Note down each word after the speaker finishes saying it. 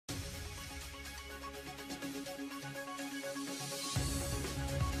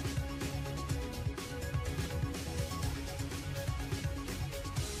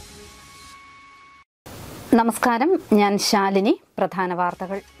നമസ്കാരം, ഞാൻ ശാലിനി. പ്രധാന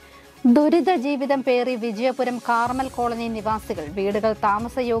വാർത്തകൾ. ദുരിത ജീവിതം പേറി വിജയപുരം കാർമൽ കോളനി നിവാസികൾ വീടുകൾ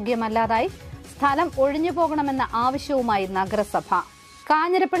താമസയോഗ്യമല്ലാതായി സ്ഥലം ഒഴിഞ്ഞുപോകണമെന്ന ആവശ്യവുമായി നഗരസഭ.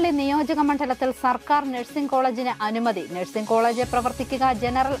 കാഞ്ഞിരപ്പള്ളി നിയോജക മണ്ഡലത്തിൽ സർക്കാർ നഴ്സിംഗ് കോളേജിന് അനുമതി. നഴ്സിംഗ് കോളേജ് പ്രവർത്തിക്കുക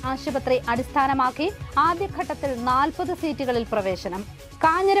ജനറൽ ആശുപത്രി അടിസ്ഥാനമാക്കി ആദ്യഘട്ടത്തിൽ 40 സീറ്റുകളിൽ പ്രവേശനം.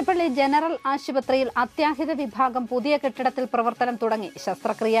 കാഞ്ഞിരപ്പള്ളി ജനറൽ ആശുപത്രിയിൽ അത്യാഹിത വിഭാഗം പുതിയ കെട്ടിടത്തിൽ പ്രവർത്തനം തുടങ്ങി.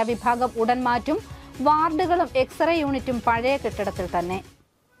 ശസ്ത്രക്രിയാ വിഭാഗം ഉടൻ മാറ്റും. വാർഡുകളും എക്സ്റേ യൂണിറ്റും പഴയ കെട്ടിടത്തിൽ തന്നെ.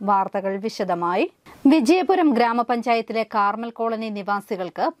 വാർത്തകൾ വിശദമായി. വിജയപുരം ഗ്രാമപഞ്ചായത്തിലെ കാർമൽ കോളനി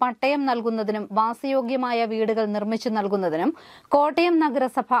നിവാസികൾക്ക് പട്ടയം നൽകുന്നതിനും വാസയോഗ്യമായ വീടുകൾ നിർമ്മിച്ചു നൽകുന്നതിനും കോട്ടയം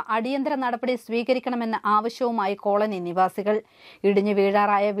നഗരസഭ അടിയന്തര നടപടി സ്വീകരിക്കണമെന്ന ആവശ്യവുമായി കോളനി നിവാസികൾ. ഇടിഞ്ഞു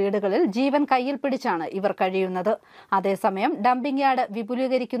വീഴാറായ വീടുകളിൽ ജീവൻ കയ്യിൽ പിടിച്ചാണ് ഇവർ കഴിയുന്നത്. അതേസമയം ഡംപിംഗ് യാർഡ്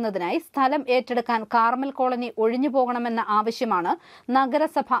വിപുലീകരിക്കുന്നതിനായി സ്ഥലം ഏറ്റെടുക്കാൻ കാർമൽ കോളനി ഒഴിഞ്ഞുപോകണമെന്ന ആവശ്യമാണ്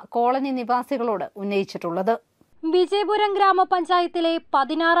നഗരസഭ കോളനി നിവാസികളോട് ഉന്നയിച്ചിട്ടുള്ളത്. വിജയപുരം ഗ്രാമപഞ്ചായത്തിലെ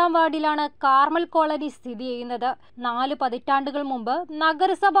 16-ാം വാർഡിലാണ് കാർമൽ കോളനി സ്ഥിതി ചെയ്യുന്നത്. 4 പതിറ്റാണ്ടുകൾ മുമ്പ്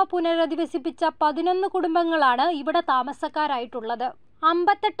നഗരസഭ പുനരധിവസിപ്പിച്ച 11 കുടുംബങ്ങളാണ് ഇവിടെ താമസക്കാരായിട്ടുള്ളത്.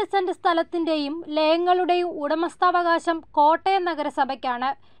 58 സെന്റ് സ്ഥലത്തിന്റെയും ലയങ്ങളുടെയും ഉടമസ്ഥാവകാശം കോട്ടയം നഗരസഭയ്ക്കാണ്.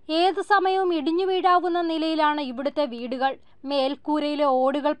 ഏതു സമയവും ഇടിഞ്ഞു വീഴാവുന്ന നിലയിലാണ് ഇവിടുത്തെ വീടുകൾ. മേൽക്കൂരയിലെ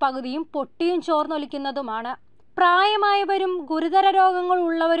ഓടുകൾ പകുതിയും പൊട്ടിയും ചോർന്നൊലിക്കുന്നതുമാണ്. പ്രായമായവരും ഗുരുതര രോഗങ്ങൾ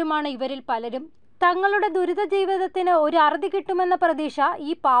ഉള്ളവരുമാണ് ഇവരിൽ പലരും. തങ്ങളുടെ ദുരിത ജീവിതത്തിന് ഒരു അറുതി കിട്ടുമെന്ന പ്രതീക്ഷ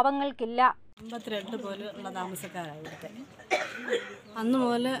ഈ പാവങ്ങൾക്കില്ല. 52 പോലുള്ള താമസക്കാരാണ് ഇവിടുത്തെ. അന്ന്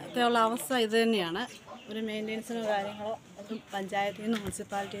മുതലത്തെയുള്ള അവസ്ഥ ഇത് തന്നെയാണ്. ഒരു മെയിൻ്റെനൻസിനോ കാര്യങ്ങളോ ഒന്നും പഞ്ചായത്തിൽ നിന്നും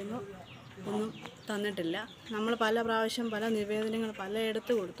മുനിസിപ്പാലിറ്റിയിൽ നിന്നും ഒന്നും തന്നിട്ടില്ല. നമ്മൾ പല പ്രാവശ്യം പല നിവേദനങ്ങൾ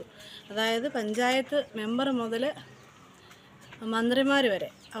പലയിടത്ത് കൊടുത്തു. അതായത് പഞ്ചായത്ത് മെമ്പർ മുതൽ മന്ത്രിമാർ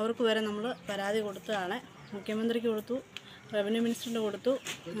വരെ അവർക്ക് വരെ നമ്മൾ പരാതി കൊടുത്തതാണ്. മുഖ്യമന്ത്രിക്ക് കൊടുത്തു, റവന്യൂ മിനിസ്റ്ററിന് കൊടുത്തു,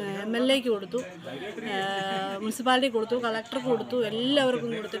 MLAക്ക് കൊടുത്തു, മുനിസിപ്പാലിറ്റി കൊടുത്തു, കളക്ടർക്ക് കൊടുത്തു.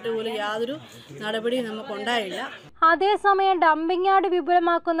 എല്ലാവർക്കും കൊടുത്തിട്ട് പോലും യാതൊരു നടപടിയും നമുക്കുണ്ടായില്ല. അതേസമയം ഡംപിംഗ് യാർഡ്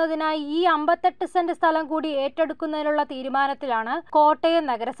വിപുലമാക്കുന്നതിനായി ഈ 58 സെന്റ് സ്ഥലം കൂടി ഏറ്റെടുക്കുന്നതിനുള്ള തീരുമാനത്തിലാണ് കോട്ടയം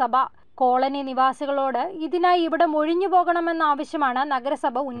നഗരസഭ. കോളനി നിവാസികളോട് ഇതിനായി ഇവിടെ ഒഴിഞ്ഞു പോകണമെന്ന ആവശ്യമാണ്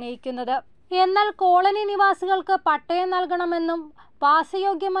നഗരസഭ ഉന്നയിക്കുന്നത്. എന്നാൽ കോളനി നിവാസികൾക്ക് പട്ടയം നൽകണമെന്നും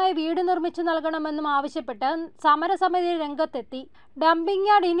വാസയോഗ്യമായ വീട് നിർമ്മിച്ചു നൽകണമെന്നും ആവശ്യപ്പെട്ട് സമരസമിതി രംഗത്തെത്തി. ഡംപിംഗ്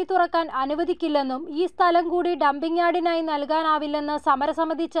യാർഡ് ഇനി തുറക്കാൻ അനുവദിക്കില്ലെന്നും ഈ സ്ഥലം കൂടി ഡംപിംഗ് യാർഡിനായി നൽകാനാവില്ലെന്ന്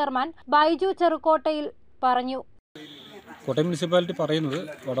സമരസമിതി ചെയർമാൻ ബൈജു ചെറുകോട്ടയിൽ പറഞ്ഞു. കോട്ടയം മുനിസിപ്പാലിറ്റി പറയുന്നത്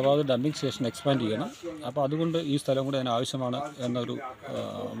വടവാത് ഡംപിംഗ് സ്റ്റേഷൻ എക്സ്പാൻഡ് ചെയ്യണം. അപ്പോൾ അതുകൊണ്ട് ഈ സ്ഥലം കൂടി അതിന് ആവശ്യമാണ് എന്നൊരു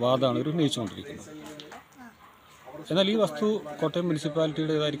വാദമാണ് ഇവർ ഉന്നയിച്ചുകൊണ്ടിരിക്കുന്നത്. എന്നാൽ ഈ വസ്തു കോട്ടയം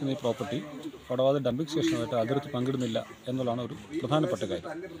മുനിസിപ്പാലിറ്റിയുടേതായിരിക്കുന്ന ഈ പ്രോപ്പർട്ടി വടവാത് ഡംപിംഗ് സ്റ്റേഷനുമായിട്ട് അതിർത്തി പങ്കിടുന്നില്ല എന്നുള്ളതാണ് ഒരു പ്രധാനപ്പെട്ട കാര്യം.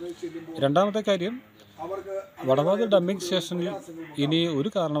 രണ്ടാമത്തെ കാര്യം, വടവാത് ഡംപിംഗ് സ്റ്റേഷനിൽ ഇനി ഒരു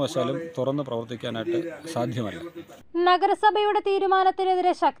കാരണവശാലും തുറന്ന് പ്രവർത്തിക്കാനായിട്ട് സാധ്യമല്ല. നഗരസഭയുടെ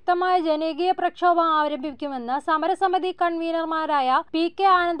തീരുമാനത്തിനെതിരെ ശക്തമായ ജനകീയ പ്രക്ഷോഭം ആരംഭിക്കുമെന്ന് സമരസമിതി കൺവീനർമാരായ PK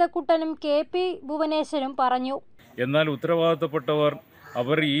ആനന്ദക്കുട്ടനും KP ഭുവനേശ്വരും പറഞ്ഞു. എന്നാൽ ഉത്തരവാദിത്തപ്പെട്ടവർ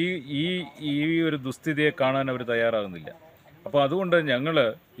അവർ ഈ ഒരു ദുസ്ഥിതിയെ കാണാൻ അവർ തയ്യാറാകുന്നില്ല. അപ്പോൾ അതുകൊണ്ട് ഞങ്ങൾ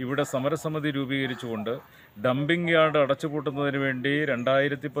ഇവിടെ സമരസമിതി രൂപീകരിച്ചുകൊണ്ട് ഡംപിംഗ് യാർഡ് അടച്ചുപൂട്ടുന്നതിന് വേണ്ടി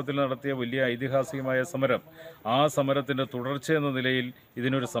 2010 നടത്തിയ വലിയ ഐതിഹാസികമായ സമരം, ആ സമരത്തിൻ്റെ തുടർച്ചയെന്ന നിലയിൽ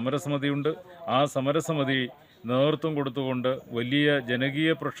ഇതിനൊരു സമരസമിതിയുണ്ട്. ആ സമരസമിതി നേതൃത്വം കൊടുത്തുകൊണ്ട് വലിയ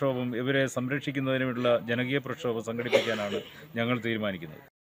ജനകീയ പ്രക്ഷോഭം, ഇവരെ സംരക്ഷിക്കുന്നതിനുള്ള ജനകീയ പ്രക്ഷോഭം സംഘടിപ്പിക്കാനാണ് ഞങ്ങൾ തീരുമാനിക്കുന്നത്.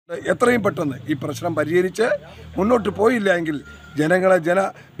 എത്രയും പെട്ടെന്ന് ഈ പ്രശ്നം പരിഹരിച്ച് മുന്നോട്ട് പോയില്ല എങ്കിൽ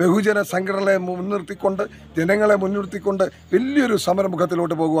ബഹുജന സംഘടനകളെ മുൻനിർത്തിക്കൊണ്ട് വലിയൊരു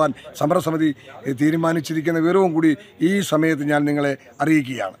സമരമുഖത്തിലോട്ട് പോകുവാൻ സമരസമിതി തീരുമാനിച്ചിരിക്കുന്ന വിവരവും കൂടി ഈ സമയത്ത് ഞാൻ നിങ്ങളെ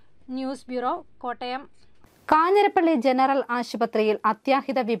അറിയിക്കുകയാണ്. News bureau, Kottayam. Kanjirappally general ആശുപത്രിയിൽ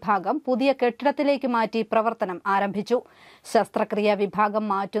അത്യാഹിത വിഭാഗം പുതിയ കെട്ടിടത്തിലേക്ക് മാറ്റി പ്രവർത്തനം ആരംഭിച്ചു. ശസ്ത്രക്രിയാ വിഭാഗം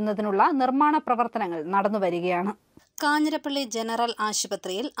മാറ്റുന്നതിനുള്ള നിർമ്മാണ പ്രവർത്തനങ്ങൾ നടന്നുവരികയാണ്. കാഞ്ഞിരപ്പള്ളി ജനറൽ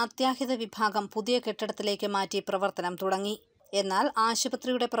ആശുപത്രിയിൽ അത്യാഹിത വിഭാഗം പുതിയ കെട്ടിടത്തിലേക്ക് മാറ്റി പ്രവർത്തനം തുടങ്ങി. എന്നാൽ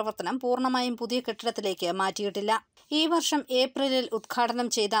ആശുപത്രിയുടെ പ്രവർത്തനം പൂർണ്ണമായും പുതിയ കെട്ടിടത്തിലേക്ക് മാറ്റിയിട്ടില്ല. ഈ വർഷം ഏപ്രിലിൽ ഉദ്ഘാടനം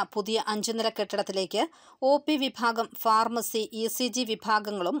ചെയ്ത പുതിയ 5 നില കെട്ടിടത്തിലേക്ക് OP വിഭാഗം, ഫാർമസി, ECG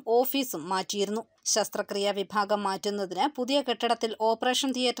വിഭാഗങ്ങളും ഓഫീസും മാറ്റിയിരുന്നു. ശസ്ത്രക്രിയാ വിഭാഗം മാറ്റുന്നതിന് പുതിയ കെട്ടിടത്തിൽ ഓപ്പറേഷൻ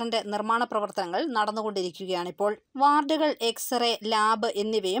തിയേറ്ററിന്റെ നിർമ്മാണ പ്രവർത്തനങ്ങൾ നടന്നുകൊണ്ടിരിക്കുകയാണിപ്പോൾ. വാർഡുകൾ, എക്സ്റേ, ലാബ്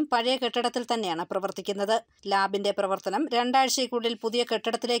എന്നിവയും പഴയ കെട്ടിടത്തിൽ തന്നെയാണ് പ്രവർത്തിക്കുന്നത്. ലാബിന്റെ പ്രവർത്തനം 2 ആഴ്ചയ്ക്കുള്ളിൽ പുതിയ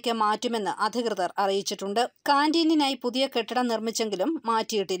കെട്ടിടത്തിലേക്ക് മാറ്റുമെന്ന് അധികൃതർ അറിയിച്ചിട്ടുണ്ട്. കാന്റീനിനായി പുതിയ കെട്ടിടം നിർമ്മിച്ചെങ്കിലും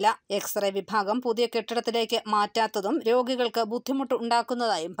മാറ്റിയിട്ടില്ല. എക്സ്റേ വിഭാഗം പുതിയ കെട്ടിടത്തിലേക്ക് മാറ്റാത്തതും രോഗികൾക്ക് ബുദ്ധിമുട്ട്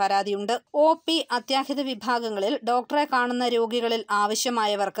ഉണ്ടാക്കുന്നതായും പരാതിയുണ്ട്. OP, അത്യാഹിത വിഭാഗങ്ങളിൽ ഡോക്ടറെ കാണുന്ന രോഗികളിൽ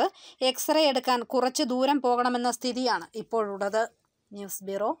ആവശ്യമായവർക്ക് എക്സ്റേ എടുക്കാൻ കുറച്ച് ദൂരം പോകണമെന്ന സ്ഥിതിയാണ് ഇപ്പോഴുള്ളത്. News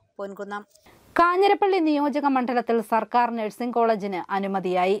bureau, Ponkunnam. കാഞ്ഞിരപ്പള്ളി നിയോജക മണ്ഡലത്തിൽ സർക്കാർ നഴ്സിംഗ് കോളേജിന്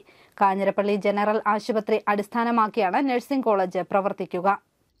അനുമതിയായി. കാഞ്ഞിരപ്പള്ളി ജനറൽ ആശുപത്രി അടിസ്ഥാനമാക്കിയാണ് നഴ്സിംഗ് കോളേജ് പ്രവർത്തിക്കുക.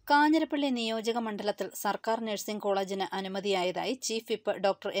 കാഞ്ഞിരപ്പള്ളി നിയോജക മണ്ഡലത്തിൽ സർക്കാർ നഴ്സിംഗ് കോളേജിന് അനുമതിയായതായി chief whip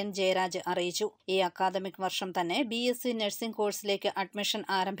doctor N Jayaraj അറിയിച്ചു. ഈ അക്കാദമിക് വർഷം തന്നെ BSc നഴ്സിംഗ് കോഴ്സിലേക്ക് അഡ്മിഷൻ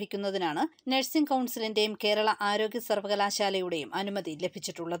ആരംഭിക്കുന്നതിനാണ് നഴ്സിംഗ് കൌൺസിലിന്റെയും കേരള ആരോഗ്യ സർവകലാശാലയുടെയും അനുമതി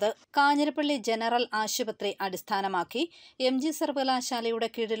ലഭിച്ചിട്ടുള്ളത്. കാഞ്ഞിരപ്പള്ളി ജനറൽ ആശുപത്രി അടിസ്ഥാനമാക്കി MG സർവകലാശാലയുടെ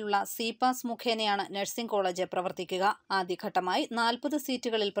കീഴിലുള്ള CPAS മുഖേനയാണ് നഴ്സിംഗ് കോളേജ് പ്രവർത്തിക്കുക. ആദ്യഘട്ടമായി 40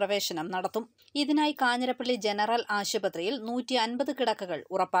 സീറ്റുകളിൽ പ്രവേശനം നടത്തും. ഇതിനായി കാഞ്ഞിരപ്പള്ളി ജനറൽ ആശുപത്രിയിൽ 150 കിടക്കകൾ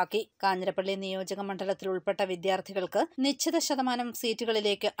ഉറപ്പാക്കി. കാഞ്ഞിരപ്പള്ളി നിയോജക മണ്ഡലത്തിൽ ഉൾപ്പെട്ട വിദ്യാർത്ഥികൾക്ക് നിശ്ചിത ശതമാനം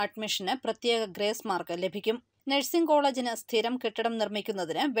സീറ്റുകളിലേക്ക് അഡ്മിഷന് പ്രത്യേക ഗ്രേസ് മാർക്ക് ലഭിക്കും. നഴ്സിംഗ് കോളേജിന് സ്ഥിരം കെട്ടിടം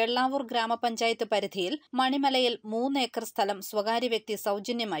നിർമ്മിക്കുന്നതിന് വെള്ളാവൂർ ഗ്രാമപഞ്ചായത്ത് പരിധിയിൽ മണിമലയിൽ 3 ഏക്കർ സ്ഥലം സ്വകാര്യ വ്യക്തി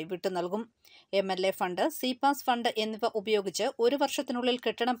സൗജന്യമായി വിട്ടുനൽകും. MLA ഫണ്ട്, CPAS ഫണ്ട് എന്നിവ ഉപയോഗിച്ച് 1 വർഷത്തിനുള്ളിൽ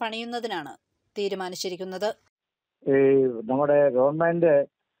കെട്ടിടം പണിയുന്നതിനാണ് തീരുമാനിച്ചിരിക്കുന്നത്. നമ്മുടെ ഗവൺമെന്റ്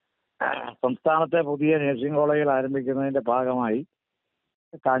സംസ്ഥാനത്തെ പുതിയ നഴ്സിംഗ് കോളേജുകൾ ആരംഭിക്കുന്നതിന്റെ ഭാഗമായി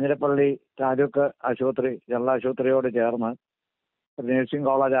കാഞ്ഞിരപ്പള്ളി താലൂക്ക് ആശുപത്രി ജനറൽ ആശുപത്രിയോട് ചേർന്ന് ഒരു നഴ്സിംഗ്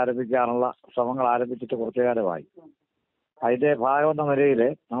കോളേജ് ആരംഭിക്കാനുള്ള ശ്രമങ്ങൾ ആരംഭിച്ചിട്ട് കുറച്ചു കാലമായി. അതിന്റെ ഭാഗമെന്ന നിലയിൽ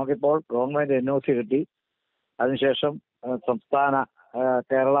നമുക്കിപ്പോൾ ഗവൺമെന്റ് NOC കിട്ടി. അതിനുശേഷം സംസ്ഥാന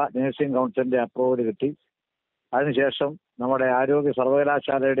കേരള നഴ്സിംഗ് കൗൺസിലിന്റെ അപ്രൂവൽ കിട്ടി. അതിനുശേഷം നമ്മുടെ ആരോഗ്യ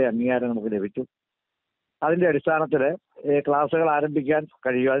സർവകലാശാലയുടെ അംഗീകാരം നമുക്ക് ലഭിച്ചു. അതിന്റെ അടിസ്ഥാനത്തിൽ ക്ലാസുകൾ ആരംഭിക്കാൻ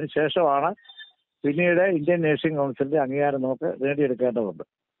കഴിയും. അതിനുശേഷമാണ് പിന്നീട് ഇന്ത്യൻ നഴ്സിംഗ് കൗൺസിലിന്റെ അംഗീകാരം നമുക്ക് നേടിയെടുക്കേണ്ടതുണ്ട്.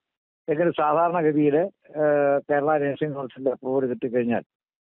 എങ്കിലും സാധാരണഗതിയിൽ കേരള നഴ്സിംഗ് കൗൺസിലിന്റെ അപ്രൂവൽ കിട്ടിക്കഴിഞ്ഞാൽ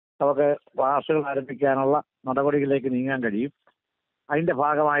നമുക്ക് ക്ലാസുകൾ ആരംഭിക്കാനുള്ള നടപടികളിലേക്ക് നീങ്ങാൻ കഴിയും. അതിന്റെ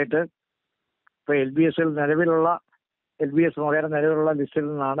ഭാഗമായിട്ട് ഇപ്പോൾ LBS മുഖേന നിലവിലുള്ള ലിസ്റ്റിൽ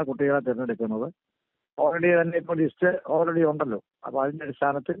നിന്നാണ് കുട്ടികളെ തിരഞ്ഞെടുക്കുന്നത്. ഓൾറെഡി തന്നെ ഇപ്പോൾ ലിസ്റ്റ് ഓൾറെഡി ഉണ്ടല്ലോ. അപ്പോൾ അതിന്റെ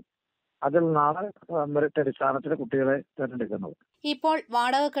അടിസ്ഥാനത്തിൽ അതിൽ നിന്നാണ് മെറിറ്റ് അടിസ്ഥാനത്തിൽ കുട്ടികളെ തിരഞ്ഞെടുക്കുന്നത്. ഇപ്പോൾ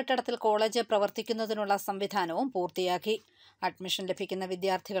വാടക കെട്ടിടത്തിൽ കോളേജ് പ്രവർത്തിക്കുന്നതിനുള്ള സംവിധാനവും പൂർത്തിയാക്കി. അഡ്മിഷൻ ലഭിക്കുന്ന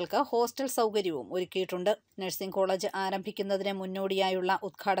വിദ്യാർത്ഥികൾക്ക് ഹോസ്റ്റൽ സൗകര്യവും ഒരുക്കിയിട്ടുണ്ട്. നഴ്സിംഗ് കോളേജ് ആരംഭിക്കുന്നതിന് മുന്നോടിയായുള്ള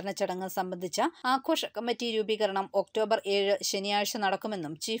ഉദ്ഘാടന ചടങ്ങ് സംബന്ധിച്ച ആഘോഷ കമ്മിറ്റി രൂപീകരണം ഒക്ടോബർ 7 ശനിയാഴ്ച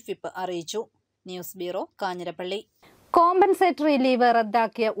നടക്കുമെന്നും ചീഫ് വിപ്പ് അറിയിച്ചു. News bureau, Kanjirappally. Compensatory leave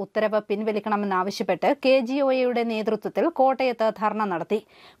റദ്ദാക്കിയ ഉത്തരവ് പിൻവലിക്കണമെന്നാവശ്യപ്പെട്ട് KGOയുടെ നേതൃത്വത്തിൽ കോട്ടയത്ത് ധർണ നടത്തി.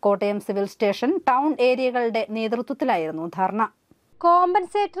 കോട്ടയം സിവിൽ സ്റ്റേഷൻ, ടൗൺ ഏരിയകളുടെ നേതൃത്വത്തിലായിരുന്നു ധർണ.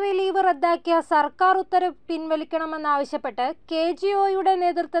 കോമ്പൻസേറ്ററി ലീവ് റദ്ദാക്കിയ സർക്കാർ ഉത്തരവ് പിൻവലിക്കണമെന്നാവശ്യപ്പെട്ട് KGOയുടെ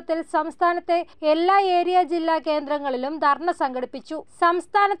നേതൃത്വത്തിൽ സംസ്ഥാനത്തെ എല്ലാ ജില്ലാ കേന്ദ്രങ്ങളിലും ധർണ സംഘടിപ്പിച്ചു.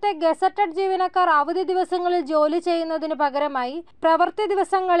 സംസ്ഥാനത്തെ ഗസറ്റഡ് ജീവനക്കാർ അവധി ദിവസങ്ങളിൽ ജോലി ചെയ്യുന്നതിന് പകരമായി പ്രവൃത്തി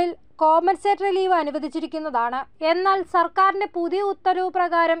ദിവസങ്ങളിൽ കോമ്പൻസേറ്ററി ലീവ് അനുവദിച്ചിരിക്കുന്നതാണ്. എന്നാൽ സർക്കാരിന്റെ പുതിയ ഉത്തരവ്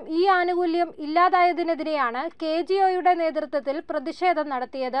പ്രകാരം ഈ ആനുകൂല്യം ഇല്ലാതായതിനെതിരെയാണ് KGOയുടെ നേതൃത്വത്തിൽ പ്രതിഷേധം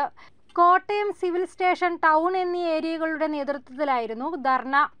നടത്തിയത്. കോട്ടയം സിവിൽ സ്റ്റേഷൻ, ടൗൺ എന്നീ ഏരിയകളുടെ നേതൃത്വത്തിലായിരുന്നു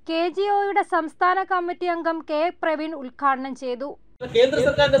ധർണ. KGOയുടെ സംസ്ഥാന കമ്മിറ്റി അംഗം K. പ്രവീൺ ഉദ്ഘാടനം ചെയ്തു. കേന്ദ്ര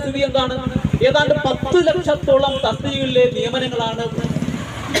സർക്കാരിന്റെ സ്ഥിതി എന്താണ്? ഏതാണ്ട് 10 ലക്ഷത്തോളം തസ്തികകളിലെ നിയമനങ്ങളാണ്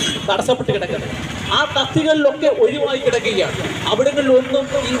തടസ്സപ്പെട്ട് കിടക്കുന്നത്. ആ തസ്തികകളിലൊക്കെ ഒഴിവായി കിടക്കുകയാണ്. അവിടങ്ങളിലൊന്നും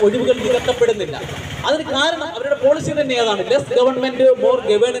ഈ ഒഴിവുകൾ നികത്തപ്പെടുന്നില്ല. അതിന് കാരണം അവരുടെ പോളിസി തന്നെ ഏതാണ്? ലെസ് ഗവൺമെന്റ് മോർ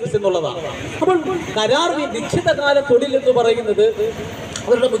ഗവേണൻസ് എന്നുള്ളതാണ്. അപ്പോൾ കരാർ നിശ്ചിതകാല തൊഴിൽ എന്ന് പറയുന്നത്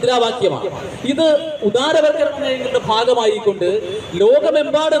അവരുടെ മുദ്രാവാക്യമാണ്. ഇത് ഉദാരവൽക്കരണ നയങ്ങളുടെ ഭാഗമായിക്കൊണ്ട്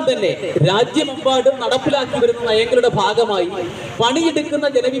ലോകമെമ്പാടും തന്നെ രാജ്യമെമ്പാടും നടപ്പിലാക്കി വരുന്ന നയങ്ങളുടെ ഭാഗമായി പണിയെടുക്കുന്ന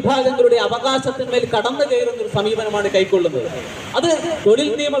ജനവിഭാഗങ്ങളുടെ അവകാശത്തിന്മേൽ കടന്നു കയറുന്ന ഒരു സമീപനമാണ് കൈക്കൊള്ളുന്നത്. അത്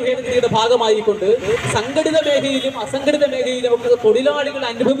തൊഴിൽ നിയമ ഭേദഗതിയുടെ ഭാഗമായിക്കൊണ്ട് സംഘടിത മേഖലയിലും അസംഘടിത മേഖലയിലും ഒക്കെ തൊഴിലാളികൾ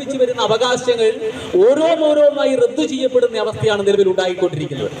അനുഭവിച്ചു വരുന്ന അവകാശങ്ങൾ ഓരോന്നോരോന്നായി റദ്ദു ചെയ്യപ്പെടുന്ന അവസ്ഥയാണ് നിലവിൽ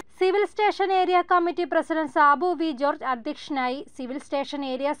ഉണ്ടായിക്കൊണ്ടിരിക്കുന്നത്. Civil station area committee president Sabu V George അധ്യക്ഷനായി. Civil station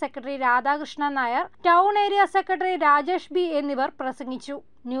area secretary Radhakrishnan Nair, town area secretary Rajesh B എന്നിവർ പ്രസംഗിച്ചു.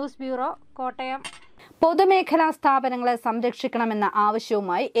 News bureau, Kottayam. പൊതുമേഖലാ സ്ഥാപനങ്ങളെ സംരക്ഷിക്കണമെന്ന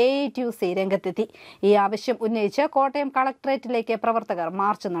ആവശ്യവുമായി AITUC രംഗത്തെത്തി. ഈ ആവശ്യം ഉന്നയിച്ച് കോട്ടയം കളക്ടറേറ്റിലേക്ക് പ്രവർത്തകർ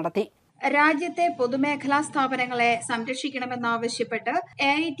മാർച്ച് നടത്തി. രാജ്യത്തെ പൊതുമേഖലാ സ്ഥാപനങ്ങളെ സംരക്ഷിക്കണമെന്നാവശ്യപ്പെട്ട്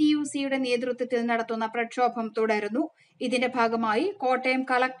AITUCയുടെ നേതൃത്വത്തിൽ നടത്തുന്ന പ്രക്ഷോഭം തുടരുന്നു. ഇതിന്റെ ഭാഗമായി കോട്ടയം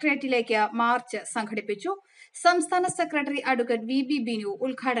കളക്ടറേറ്റിലേക്ക് മാർച്ച് സംഘടിപ്പിച്ചു. സംസ്ഥാന സെക്രട്ടറി അഡ്വക്കേറ്റ് VB ബിനു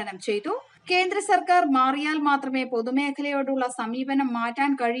ഉദ്ഘാടനം ചെയ്തു. കേന്ദ്ര സർക്കാർ മാറിയാൽ മാത്രമേ പൊതുമേഖലയോടുള്ള സമീപനം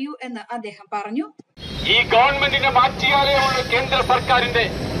മാറ്റാൻ കഴിയൂ എന്ന് അദ്ദേഹം പറഞ്ഞു. ഈ ഗവൺമെന്റിനെ മാറ്റിയാലേ ഉള്ളൂ കേന്ദ്ര സർക്കാരിന്റെ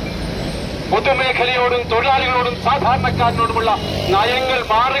പൊതുമേഖലയോടും തൊഴിലാളികളോടും സാധാരണക്കാരനോടുമുള്ള നയങ്ങൾ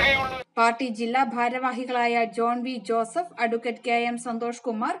മാറുകയുള്ളൂ. പാർട്ടി ജില്ലാ ഭാരവാഹികളായ John V Joseph, advocate KM Santhosh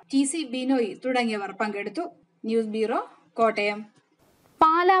Kumar, TC Binoy തുടങ്ങിയവർ പങ്കെടുത്തു. News bureau, Kottayam.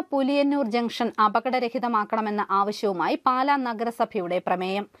 Pala Puliyannur junction അപകടരഹിതമാക്കണമെന്ന ആവശ്യവുമായി പാലാ നഗരസഭയുടെ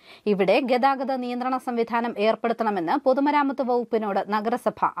പ്രമേയം. ഇവിടെ ഗതാഗത നിയന്ത്രണ സംവിധാനം ഏർപ്പെടുത്തണമെന്ന് പൊതുമരാമത്ത് വകുപ്പിനോട്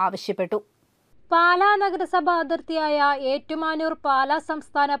നഗരസഭ ആവശ്യപ്പെട്ടു. പാലാ നഗരസഭ അതിർത്തിയായ ഏറ്റുമാനൂർ പാലാ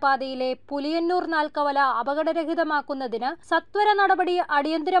സംസ്ഥാന പാതയിലെ പുലിയന്നൂർ നാൽക്കവല അപകടരഹിതമാക്കുന്നതിന് സത്വര നടപടി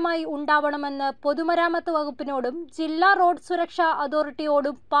അടിയന്തരമായി ഉണ്ടാവണമെന്ന് പൊതുമരാമത്ത് വകുപ്പിനോടും ജില്ലാ റോഡ് സുരക്ഷാ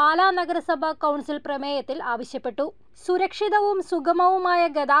അതോറിറ്റിയോടും പാലാ നഗരസഭ കൌൺസിൽ പ്രമേയത്തിൽ ആവശ്യപ്പെട്ടു. സുരക്ഷിതവും സുഗമവുമായ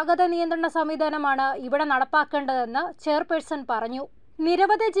ഗതാഗത നിയന്ത്രണ സംവിധാനമാണ് ഇവിടെ നടപ്പാക്കേണ്ടതെന്ന് ചെയർപേഴ്സൺ പറഞ്ഞു.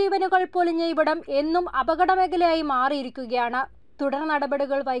 നിരവധി ജീവനുകൾ പൊലിഞ്ഞ ഇവിടം എന്നും അപകടമേഖലയായി മാറിയിരിക്കുകയാണ്. തുടർ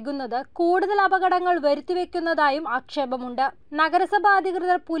നടപടികൾ വൈകുന്നത് കൂടുതൽ അപകടങ്ങൾ വരുത്തിവെക്കുന്നതായും ആക്ഷേപമുണ്ട്. നഗരസഭാ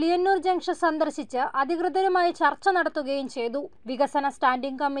അധികൃതർ പുലിയന്നൂർ ജംഗ്ഷൻ സന്ദർശിച്ച് അധികൃതരുമായി ചർച്ച നടത്തുകയും ചെയ്തു. വികസന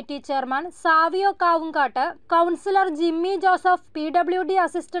standing committee chairman Savio കാവുങ്കാട്ട്, councillor Jimmy Joseph, PWD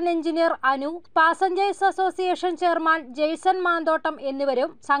assistant engineer Anu, passengers association chairman Jason മാന്തോട്ടം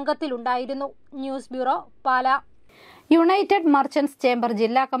എന്നിവരും സംഘത്തിലുണ്ടായിരുന്നു. News bureau, Pala. United merchants chamber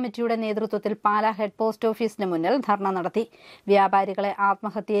ജില്ലാ കമ്മിറ്റിയുടെ നേതൃത്വത്തിൽ പാലാ ഹെഡ് പോസ്റ്റ് ഓഫീസിന് മുന്നിൽ ധർണ നടത്തി. വ്യാപാരികളെ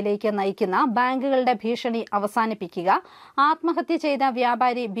ആത്മഹത്യയിലേക്ക് നയിക്കുന്ന ബാങ്കുകളുടെ ഭീഷണി അവസാനിപ്പിക്കുക, ആത്മഹത്യ ചെയ്ത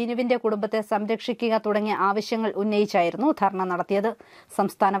വ്യാപാരി ബിനുവിന്റെ കുടുംബത്തെ സംരക്ഷിക്കുക തുടങ്ങിയ ആവശ്യങ്ങൾ ഉന്നയിച്ചായിരുന്നു ധർണ നടത്തിയത്.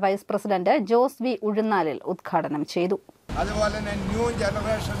 സംസ്ഥാന vice president Jose V Uzhunnalil ഉദ്ഘാടനം ചെയ്തു. അതുപോലെ തന്നെ ന്യൂ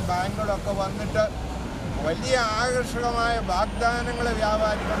ജനറേഷൻ ബാങ്കുകളൊക്കെ വന്നിട്ട് വലിയ ആകർഷകമായ വാഗ്ദാനങ്ങൾ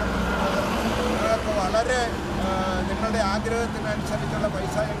വ്യാപാരികളുടെ നിങ്ങൾക്ക് വളരെ നിങ്ങളുടെ ആഗ്രഹത്തിനനുസരിച്ചുള്ള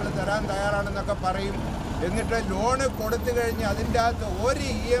പൈസ ഞങ്ങൾ തരാൻ തയ്യാറാണെന്നൊക്കെ പറയും. എന്നിട്ട് ലോണ് കൊടുത്തു കഴിഞ്ഞ് അതിൻ്റെ അകത്ത് ഒരു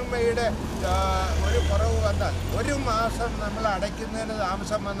EMIയുടെ ഒരു കുറവ് വന്നാൽ, ഒരു മാസം നമ്മൾ അടയ്ക്കുന്നതിന്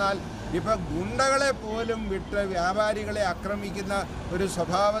താമസം വന്നാൽ ഇപ്പം ഗുണ്ടകളെ പോലും വിട്ട് വ്യാപാരികളെ ആക്രമിക്കുന്ന ഒരു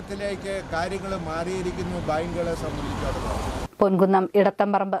സ്വഭാവത്തിലേക്ക് കാര്യങ്ങൾ മാറിയിരിക്കുന്നു ബാങ്കുകളെ സംബന്ധിച്ചിടത്തോളം. Ponkunnam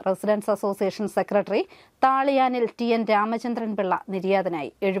ഇടത്തമ്പറമ്പ് residence association secretary താളിയാനിൽ TN Ramachandran Pillai നിര്യാതനായി.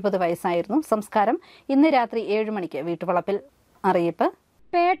 70 വയസ്സായിരുന്നു. സംസ്കാരം ഇന്ന് രാത്രി 7 മണിക്ക് വീട്ടുവളപ്പിൽ. അറിയിപ്പ്: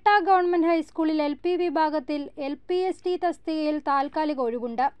 പേട്ട ഗവൺമെന്റ് ഹൈസ്കൂളിൽ LP വിഭാഗത്തിൽ LPST തസ്തികയിൽ താൽക്കാലിക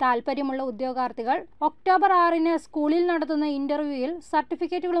ഒഴിവുണ്ട്. താൽപര്യമുള്ള ഉദ്യോഗാർത്ഥികൾ ഒക്ടോബർ 6-ന് സ്കൂളിൽ നടത്തുന്ന ഇന്റർവ്യൂവിൽ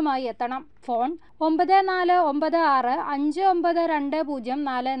സർട്ടിഫിക്കറ്റുകളുമായി എത്തണം. ഫോൺ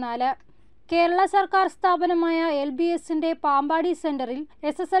 9496592044. കേരള സർക്കാർ സ്ഥാപനമായ LBSന്റെ പാമ്പാടി സെന്ററിൽ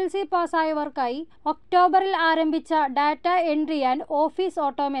SSLC പാസ്സായവർക്കായി ഒക്ടോബറിൽ ആരംഭിച്ച data entry and office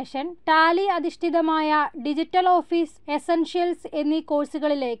automation, Tally അധിഷ്ഠിതമായ ഡിജിറ്റൽ ഓഫീസ് എസൻഷ്യൽസ് എന്നീ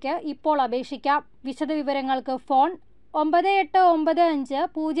കോഴ്സുകളിലേക്ക് ഇപ്പോൾ അപേക്ഷിക്കാം. വിശദവിവരങ്ങൾക്ക് ഫോൺ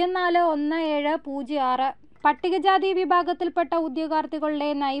 9895041706. പട്ടികജാതി വിഭാഗത്തിൽപ്പെട്ട ഉദ്യോഗാർത്ഥികളുടെ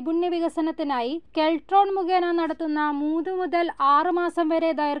നൈപുണ്യ വികസനത്തിനായി കെൽട്രോൺ മുഖേന നടത്തുന്ന 3 മുതൽ 6 മാസം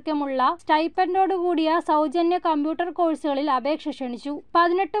വരെ ദൈർഘ്യമുള്ള സ്റ്റൈപ്പൻഡോടുകൂടിയ സൗജന്യ കമ്പ്യൂട്ടർ കോഴ്സുകളിൽ അപേക്ഷ ക്ഷണിച്ചു.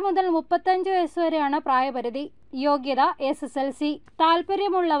 18 മുതൽ 35 വയസ്സ് വരെയാണ് പ്രായപരിധി. യോഗ്യത SSLC.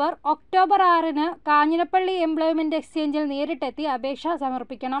 താൽപര്യമുള്ളവർ ഒക്ടോബർ 6-ന് കാഞ്ഞിരപ്പള്ളി എംപ്ലോയ്മെന്റ് എക്സ്ചേഞ്ചിൽ നേരിട്ടെത്തി അപേക്ഷ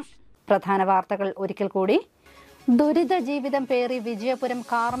സമർപ്പിക്കണം. പ്രധാന വാർത്തകൾ ഒരിക്കൽ കൂടി. ദുരിത ജീവിതം പേറി വിജയപുരം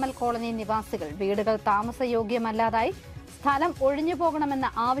കാർമൽ കോളനി നിവാസികൾ വീടുകൾ താമസയോഗ്യമല്ലാതായി, സ്ഥലം ഒഴിഞ്ഞുപോകണമെന്ന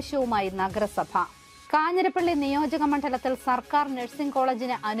ആവശ്യവുമായി നഗരസഭ. കാഞ്ഞിരപ്പള്ളി നിയോജക മണ്ഡലത്തിൽ സർക്കാർ നഴ്സിംഗ്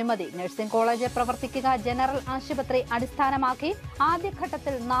കോളേജിന് അനുമതി. നഴ്സിംഗ് കോളേജ് പ്രവർത്തിക്കുക ജനറൽ ആശുപത്രി അടിസ്ഥാനമാക്കി.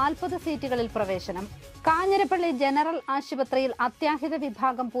 ആദ്യഘട്ടത്തിൽ 40 സീറ്റുകളിൽ പ്രവേശനം. കാഞ്ഞിരപ്പള്ളി ജനറൽ ആശുപത്രിയിൽ അത്യാഹിത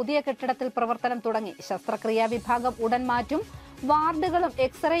വിഭാഗം പുതിയ കെട്ടിടത്തിൽ പ്രവർത്തനം തുടങ്ങി. ശസ്ത്രക്രിയാ വിഭാഗം ഉടൻ മാറ്റും. വാർഡുകളും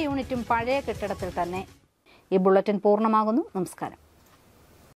എക്സ്റേ യൂണിറ്റും പഴയ കെട്ടിടത്തിൽ തന്നെ. ഈ ബുള്ളറ്റിൻ പൂർണ്ണമാകുന്നു. നമസ്കാരം.